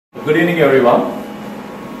Good evening everyone.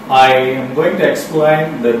 I am going to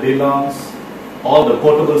explain the DELON's all the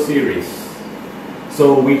portable series.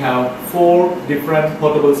 So we have 4 different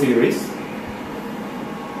portable series.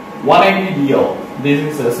 180DL.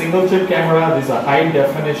 This is a single chip camera. This is a high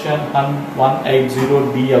definition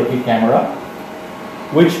 180DPL camera,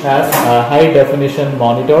 which has a high definition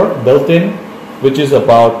monitor built in, which is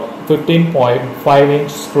about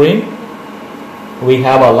 15.5-inch screen. We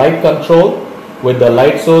have a light control with the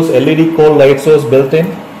light source, LED cold light source built in.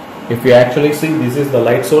 If you actually see, this is the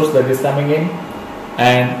light source that is coming in,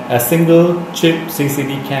 and a single chip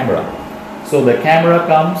CCD camera. So the camera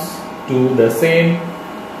comes to the same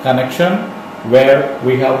connection where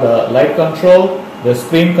we have the light control, the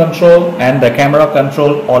screen control, and the camera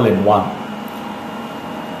control all in one.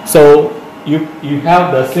 So you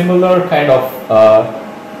have the similar kind of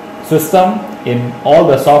system in all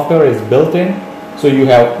the software is built in. So you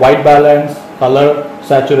have white balance, color,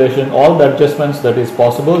 saturation, all the adjustments that is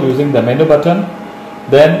possible using the menu button.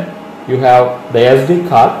 Then you have the SD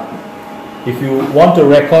card. If you want to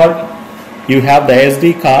record, you have the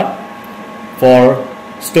SD card for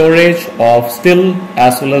storage of still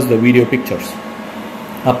as well as the video pictures.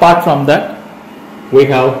 Apart from that, we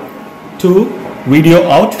have 2 video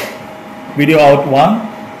out 1,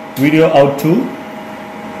 video out 2.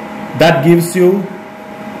 That gives you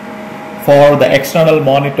for the external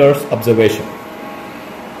monitor's observation.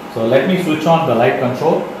 So let me switch on the light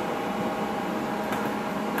control.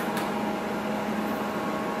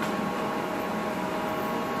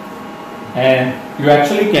 And you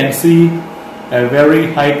actually can see a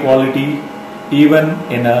very high quality even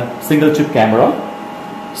in a single chip camera.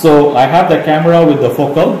 So I have the camera with the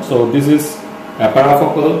focal. So this is a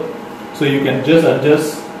parafocal. So you can just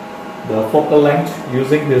adjust the focal length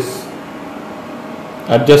using this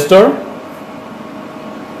adjuster.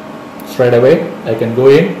 Straight away I can go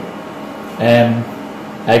in and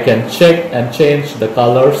I can check and change the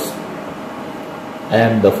colors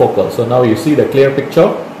and the focal. So now you see the clear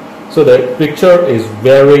picture. So the picture is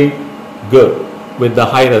very good with the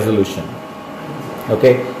high resolution.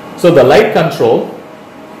 Okay, so the light control,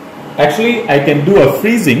 actually I can do a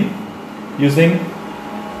freezing using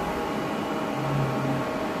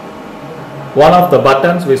one of the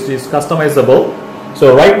buttons which is customizable.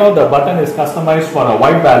 So right now the button is customized for a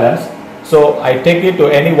white balance. So I take it to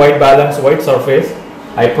any white balance, white surface,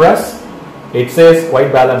 I press, it says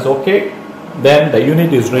white balance OK, then the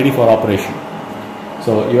unit is ready for operation.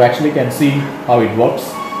 So you actually can see how it works.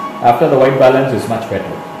 After the white balance is much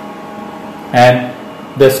better. And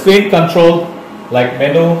the screen control like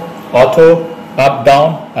menu, auto, up,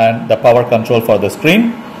 down, and the power control for the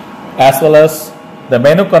screen, as well as the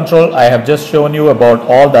menu control. I have just shown you about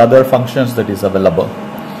all the other functions that is available.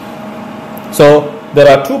 So there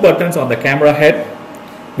are 2 buttons on the camera head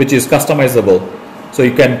which is customizable. So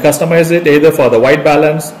you can customize it either for the white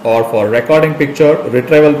balance or for recording picture,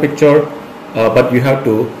 retrieval picture, but you have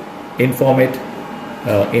to inform it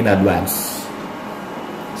in advance.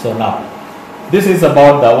 So now this is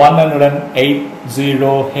about the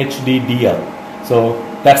 180DPL. So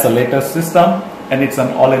that's the latest system and it's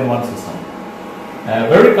an all-in-one system.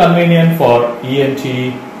 Very convenient for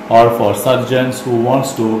ENT or for surgeons who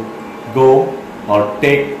wants to go or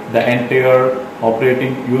take the entire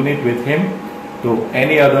operating unit with him to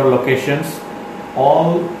any other locations.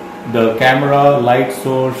 All the camera, light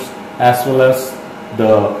source, as well as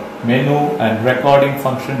the menu and recording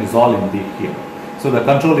function is all in here. So the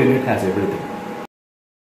control unit has everything.